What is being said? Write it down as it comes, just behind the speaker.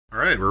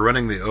Alright, we're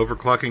running the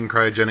overclocking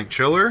cryogenic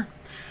chiller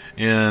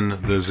in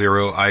the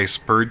zero ice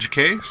purge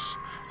case.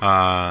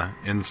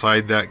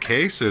 Inside that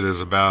case it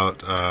is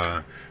about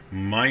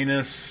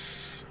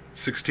minus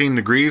 16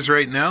 degrees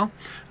right now.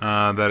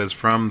 That is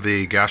from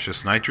the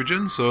gaseous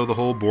nitrogen, so the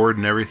whole board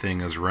and everything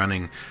is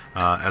running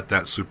at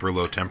that super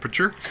low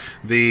temperature.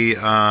 The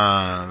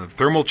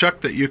thermal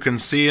chuck that you can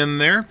see in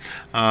there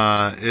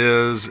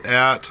is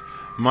at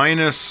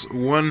minus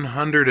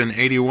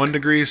 181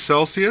 degrees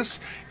Celsius,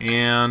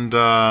 and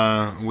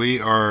we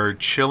are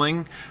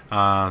chilling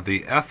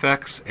the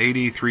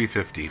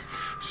FX8350.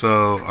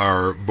 So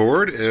our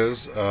board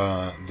is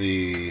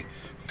the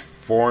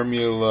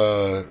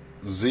Formula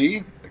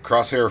Z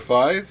Crosshair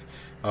 5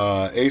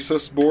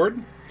 ASUS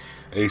board,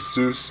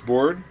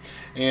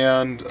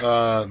 and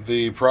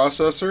the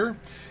processor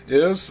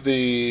is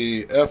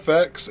the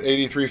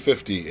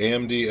FX8350,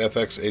 AMD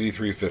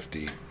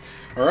FX8350.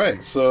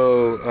 Alright,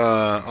 so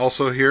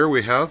also here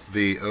we have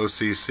the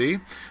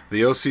OCC.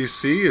 The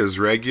OCC is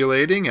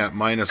regulating at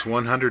minus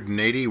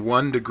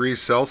 181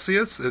 degrees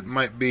Celsius. It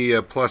might be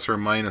a plus or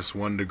minus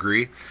 1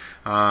 degree.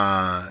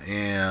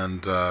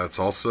 And it's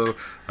also,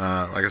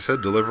 like I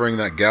said, delivering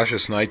that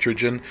gaseous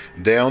nitrogen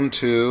down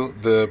to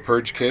the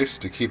purge case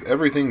to keep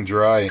everything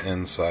dry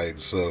inside.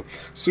 So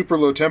super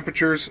low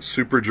temperatures,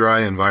 super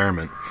dry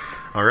environment.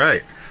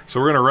 Alright,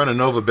 so we're going to run a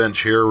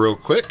Novabench here real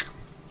quick.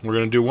 We're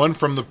going to do one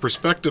from the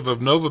perspective of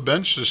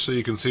Novabench, just so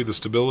you can see the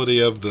stability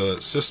of the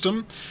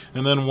system,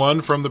 and then one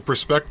from the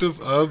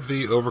perspective of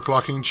the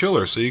overclocking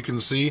chiller, so you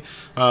can see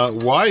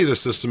why the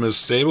system is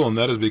stable, and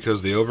that is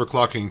because the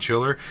overclocking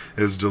chiller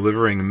is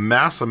delivering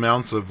mass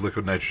amounts of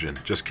liquid nitrogen.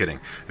 Just kidding.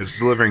 It's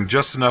delivering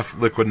just enough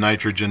liquid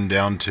nitrogen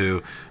down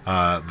to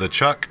the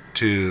chuck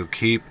to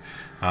keep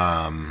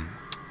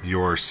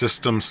your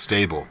system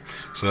stable.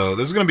 So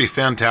this is going to be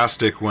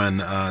fantastic when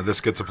this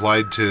gets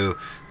applied to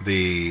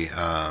the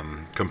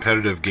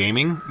competitive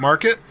gaming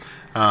market,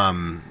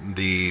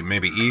 the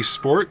maybe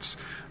esports.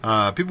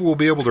 People will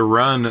be able to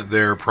run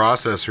their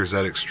processors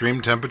at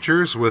extreme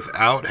temperatures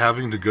without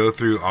having to go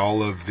through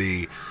all of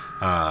the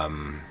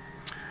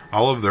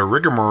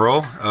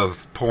rigmarole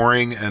of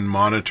pouring and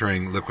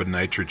monitoring liquid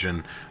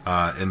nitrogen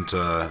onto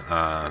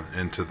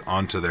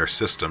their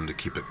system to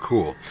keep it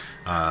cool.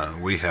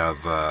 We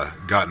have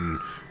gotten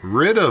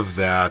rid of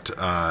that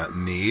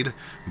need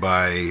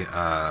by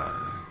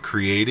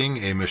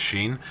creating a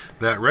machine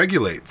that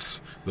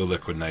regulates the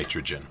liquid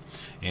nitrogen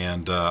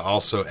and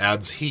also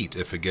adds heat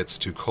if it gets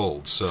too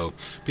cold. So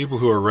people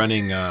who are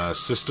running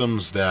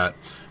systems that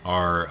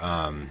are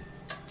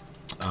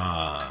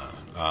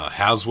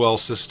Haswell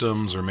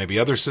systems, or maybe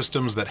other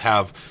systems that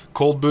have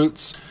cold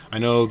boots. I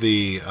know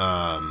the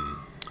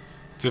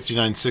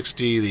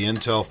 5960, the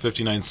Intel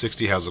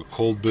 5960 has a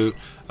cold boot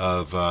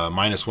of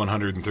minus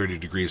 130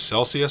 degrees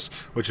Celsius,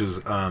 which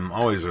is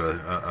always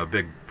a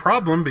big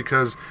problem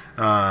because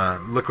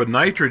liquid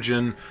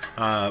nitrogen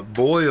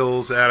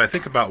boils at, I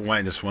think, about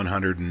minus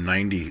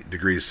 190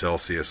 degrees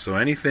Celsius. So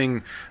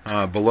anything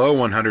below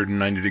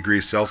 190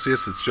 degrees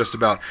Celsius, it's just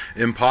about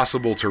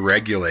impossible to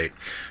regulate.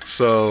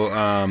 So,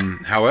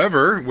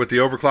 however, with the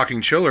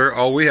overclocking chiller,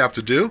 all we have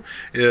to do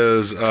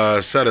is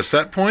set a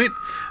set point.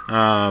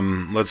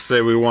 Let's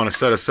say we want to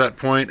set a set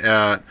point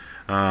at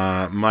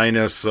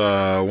minus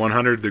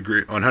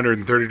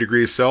 130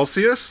 degrees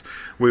Celsius.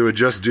 We would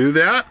just do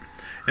that,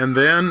 and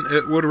then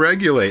it would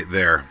regulate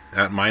there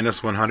at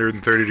minus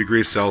 130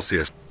 degrees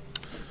Celsius.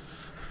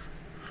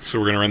 So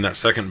we're going to run that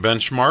second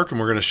benchmark, and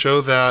we're going to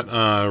show that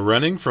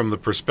running from the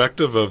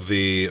perspective of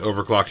the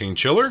overclocking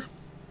chiller,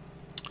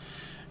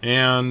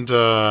 and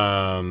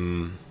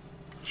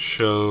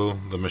show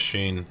the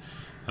machine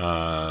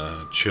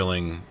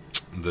chilling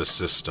the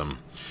system.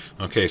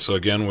 Okay, so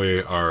again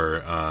we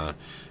are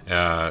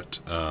at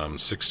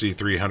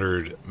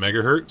 6300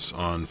 megahertz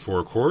on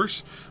 4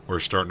 cores. We're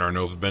starting our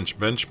Novabench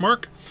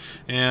benchmark,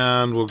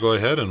 and we'll go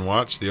ahead and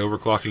watch the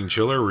overclocking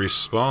chiller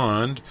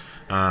respond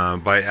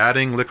by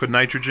adding liquid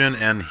nitrogen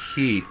and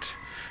heat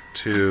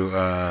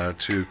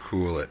to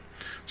cool it.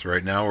 So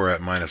right now we're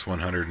at minus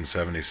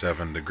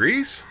 177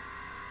 degrees.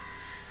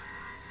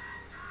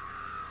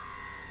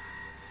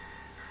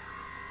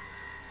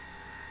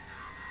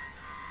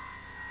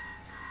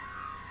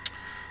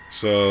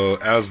 So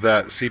as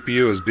that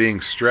CPU is being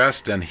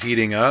stressed and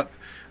heating up,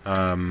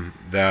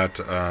 that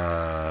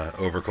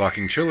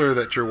overclocking chiller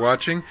that you're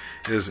watching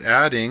is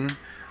adding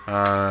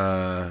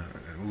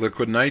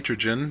liquid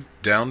nitrogen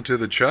down to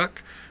the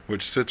chuck,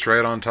 which sits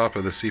right on top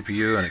of the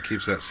CPU, and it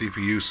keeps that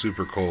CPU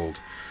super cold.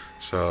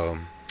 So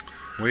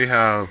we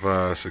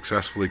have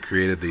successfully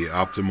created the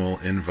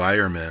optimal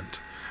environment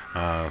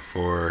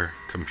for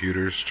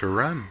computers to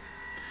run.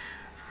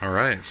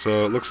 Alright,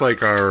 so it looks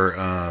like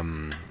our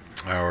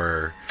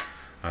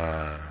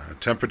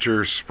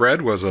temperature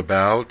spread was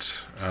about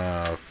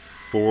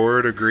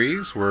 4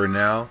 degrees. We're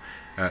now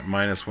at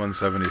minus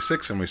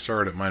 176, and we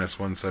started at minus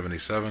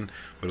 177,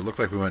 but it looked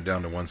like we went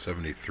down to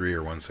 173 or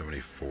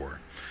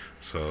 174.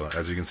 So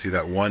as you can see,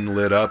 that one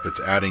lit up,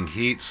 it's adding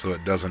heat so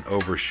it doesn't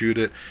overshoot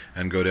it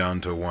and go down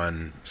to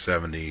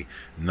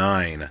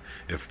 179.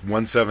 If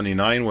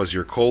 179 was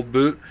your cold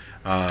boot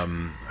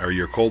or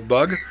your cold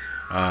bug,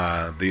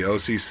 the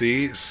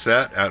OCC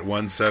set at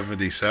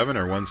 177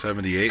 or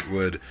 178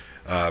 would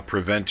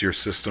prevent your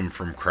system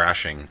from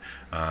crashing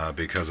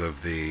because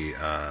of the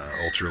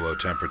ultra low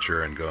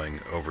temperature and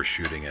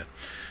overshooting it.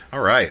 All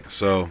right,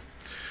 so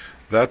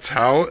that's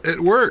how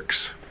it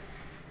works.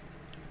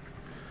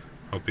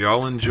 Hope you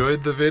all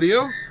enjoyed the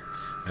video,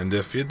 and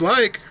if you'd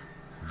like,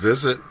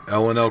 visit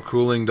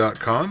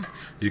lnlcooling.com.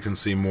 You can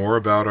see more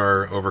about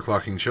our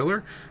overclocking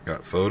chiller.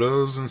 Got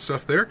photos and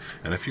stuff there,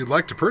 and if you'd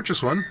like to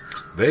purchase one,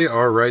 they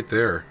are right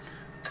there.